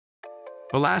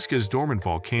Alaska's dormant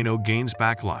volcano gains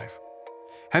back life.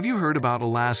 Have you heard about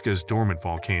Alaska's dormant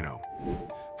volcano?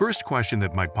 First question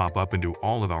that might pop up into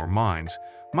all of our minds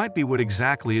might be, what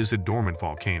exactly is a dormant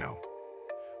volcano?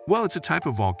 Well, it's a type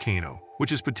of volcano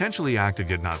which is potentially active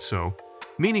yet not so,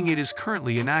 meaning it is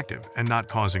currently inactive and not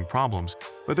causing problems,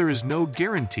 but there is no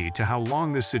guarantee to how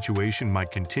long this situation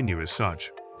might continue as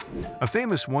such. A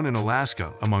famous one in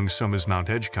Alaska among some is Mount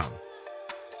Edgecumbe.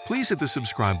 Please hit the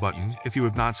subscribe button if you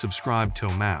have not subscribed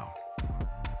till now.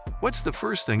 What's the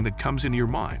first thing that comes into your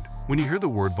mind when you hear the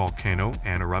word volcano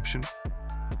and eruption?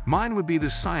 Mine would be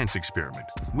this science experiment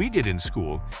we did in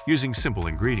school using simple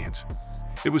ingredients.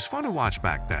 It was fun to watch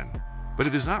back then, but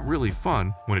it is not really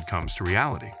fun when it comes to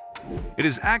reality. It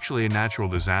is actually a natural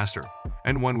disaster,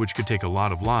 and one which could take a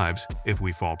lot of lives if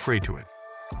we fall prey to it.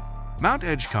 Mount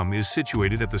Edgecumbe is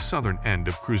situated at the southern end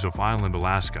of Kruzof Island,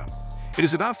 Alaska. It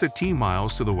is about 15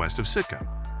 miles to the west of Sitka.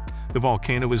 The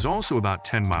volcano is also about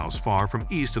 10 miles far from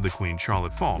east of the Queen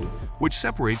Charlotte Fault, which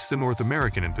separates the North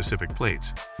American and Pacific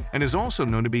plates, and is also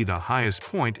known to be the highest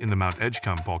point in the Mount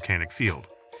Edgecumbe volcanic field,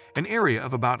 an area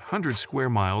of about 100 square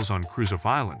miles on Kruzof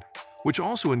Island, which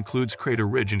also includes Crater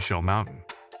Ridge and Shell Mountain.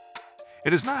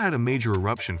 It has not had a major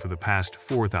eruption for the past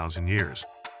 4,000 years,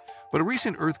 but a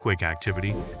recent earthquake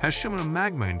activity has shown a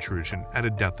magma intrusion at a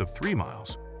depth of 3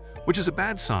 miles, which is a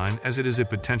bad sign as it is a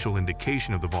potential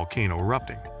indication of the volcano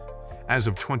erupting. As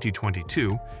of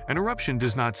 2022, an eruption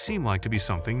does not seem like to be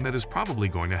something that is probably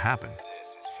going to happen.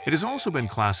 It has also been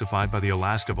classified by the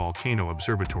Alaska Volcano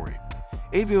Observatory,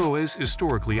 AVO, as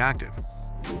historically active.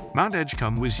 Mount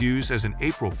Edgecumbe was used as an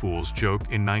April Fool's joke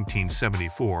in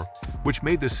 1974, which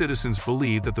made the citizens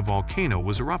believe that the volcano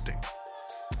was erupting.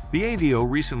 The AVO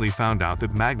recently found out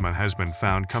that magma has been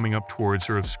found coming up towards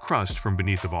Earth's crust from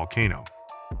beneath the volcano.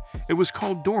 It was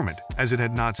called dormant as it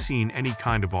had not seen any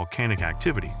kind of volcanic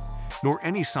activity, nor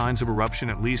any signs of eruption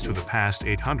at least for the past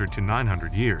 800 to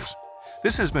 900 years.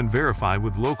 This has been verified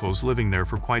with locals living there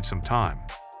for quite some time.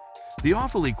 The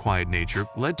awfully quiet nature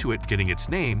led to it getting its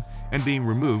name and being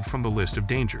removed from the list of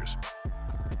dangers.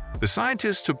 The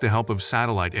scientists took the help of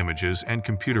satellite images and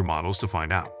computer models to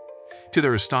find out, to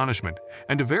their astonishment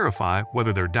and to verify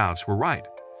whether their doubts were right,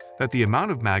 that the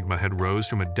amount of magma had rose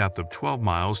from a depth of 12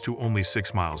 miles to only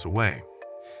 6 miles away.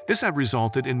 This had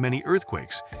resulted in many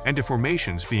earthquakes and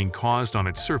deformations being caused on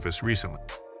its surface recently.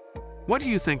 What do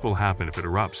you think will happen if it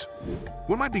erupts?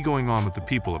 What might be going on with the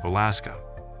people of Alaska?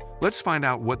 Let's find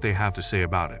out what they have to say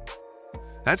about it.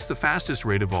 That's the fastest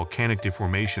rate of volcanic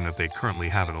deformation that they currently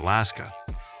have in Alaska,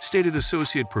 stated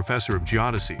Associate Professor of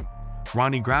Geodesy,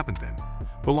 RONNI GRAPENTHIN,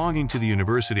 belonging to the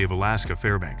University of Alaska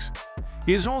Fairbanks.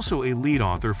 He is also a lead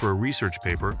author for a research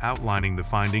paper outlining the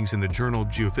findings in the journal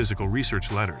Geophysical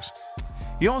Research Letters.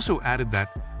 He also added that,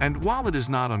 and while it is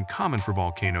not uncommon for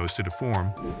volcanoes to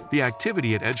deform, the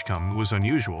activity at Edgecumbe was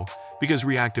unusual because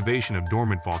reactivation of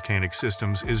dormant volcanic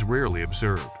systems is rarely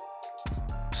observed.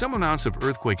 Some amounts of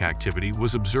earthquake activity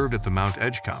was observed at the Mount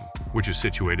Edgecumbe, which is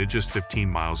situated just 15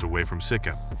 miles away from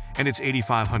Sitka, and its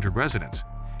 8,500 residents.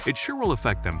 It sure will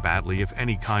affect them badly if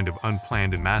any kind of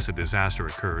unplanned and massive disaster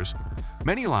occurs.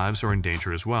 Many lives are in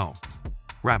danger as well.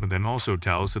 GRAPENTHIN also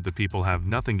tells that the people have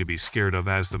nothing to be scared of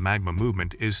as the magma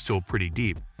movement is still pretty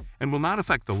deep and will not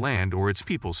affect the land or its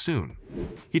people soon.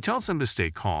 He tells them to stay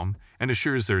calm and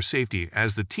assures their safety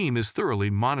as the team is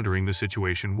thoroughly monitoring the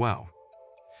situation well.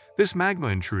 This magma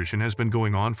intrusion has been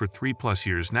going on for 3+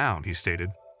 years now, he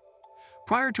stated.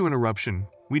 Prior to an eruption,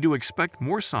 we do expect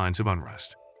more signs of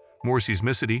unrest, more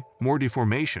seismicity, more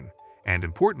deformation, and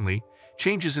importantly,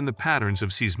 changes in the patterns of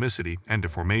seismicity and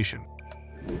deformation.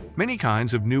 Many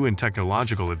kinds of new and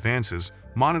technological advances,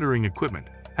 monitoring equipment,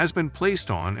 has been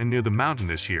placed on and near the mountain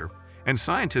this year, and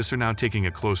scientists are now taking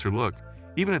a closer look,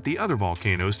 even at the other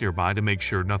volcanoes nearby, to make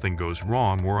sure nothing goes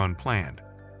wrong or unplanned.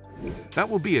 That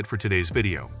will be it for today's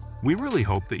video. We really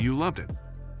hope that you loved it.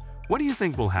 What do you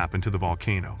think will happen to the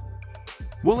volcano?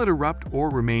 Will it erupt or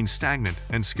remain stagnant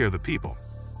and scare the people?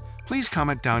 Please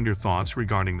comment down your thoughts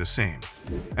regarding the same.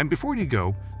 And before you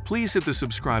go, please hit the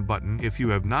subscribe button if you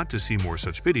have not to see more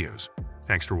such videos.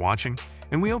 Thanks for watching,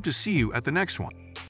 and we hope to see you at the next one.